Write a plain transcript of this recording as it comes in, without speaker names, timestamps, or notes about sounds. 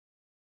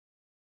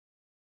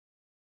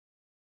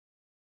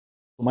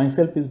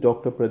Myself is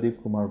Dr.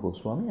 Pradip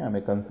Goswami. I am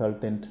a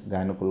consultant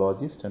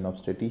gynecologist and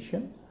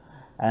obstetrician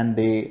and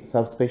a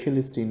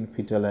subspecialist in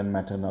fetal and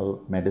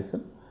maternal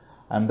medicine.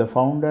 I am the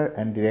founder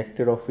and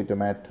director of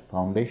Fitomat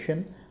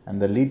Foundation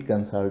and the lead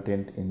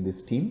consultant in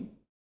this team.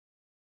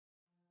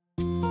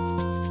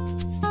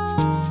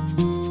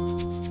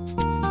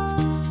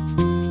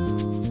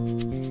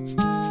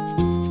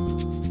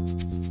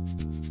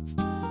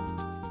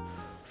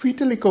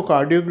 Fetal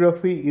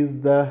echocardiography is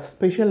the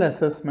special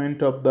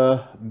assessment of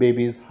the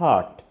baby's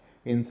heart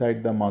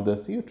inside the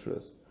mother's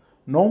uterus.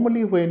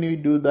 Normally, when we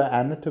do the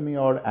anatomy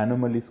or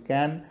anomaly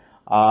scan,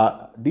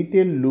 a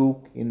detailed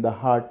look in the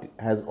heart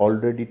has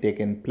already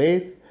taken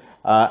place,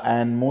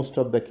 and most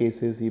of the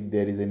cases, if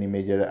there is any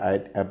major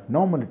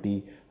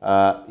abnormality,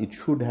 it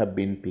should have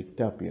been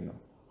picked up,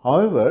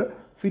 However,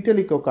 fetal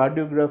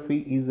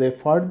echocardiography is a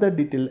further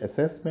detailed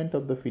assessment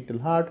of the fetal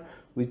heart,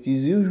 which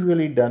is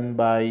usually done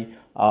by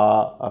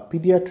a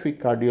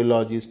pediatric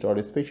cardiologist or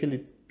a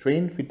specially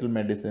trained fetal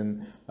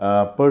medicine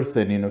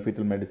person,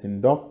 fetal medicine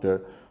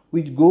doctor,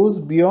 which goes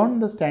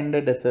beyond the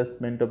standard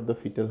assessment of the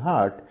fetal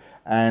heart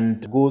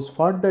and goes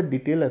further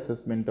detailed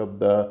assessment of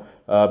the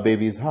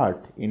baby's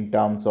heart in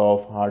terms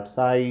of heart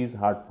size,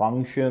 heart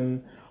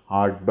function,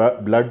 heart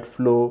blood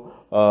flow,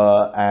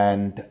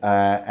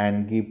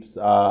 and gives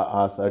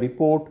us a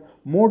report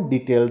more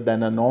detailed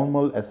than a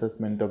normal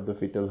assessment of the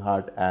fetal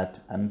heart at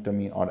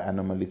anatomy or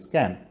anomaly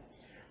scan.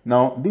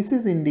 Now, this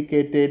is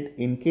indicated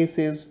in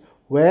cases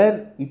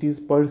where it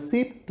is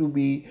perceived to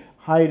be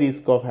high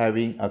risk of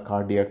having a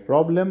cardiac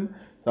problem,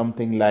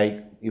 something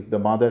like if the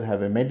mother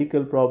have a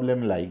medical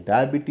problem like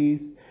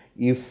diabetes,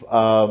 if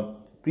a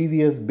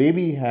previous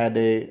baby had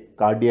a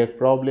cardiac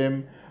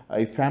problem,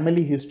 a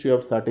family history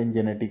of certain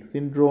genetic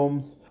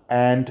syndromes,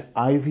 and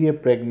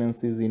IVF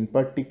pregnancies in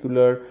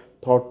particular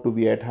thought to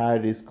be at high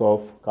risk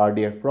of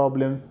cardiac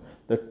problems,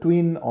 the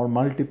twin or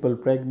multiple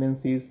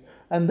pregnancies,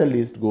 and the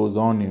list goes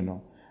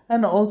on,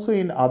 And also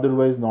in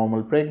otherwise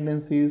normal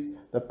pregnancies,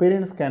 the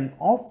parents can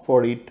opt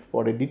for it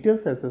for a detailed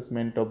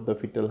assessment of the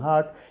fetal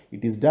heart.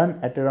 It is done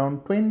at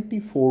around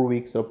 24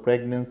 weeks of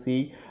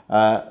pregnancy,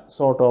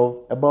 sort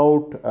of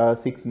about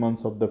 6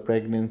 months of the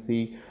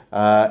pregnancy.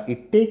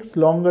 It takes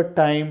longer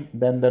time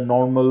than the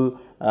normal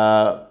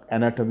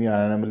anatomy or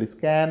anomaly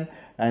scan,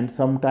 and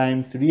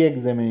sometimes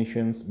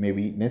re-examinations may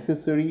be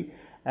necessary.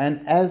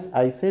 And as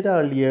I said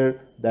earlier,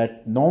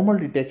 that normal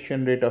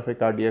detection rate of a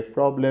cardiac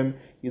problem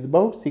is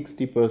about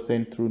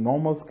 60% through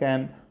normal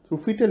scan.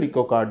 Through fetal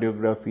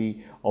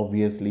echocardiography,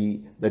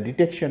 obviously, the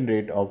detection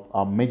rate of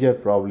a major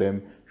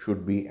problem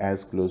should be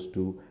as close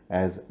to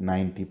as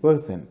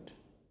 90%.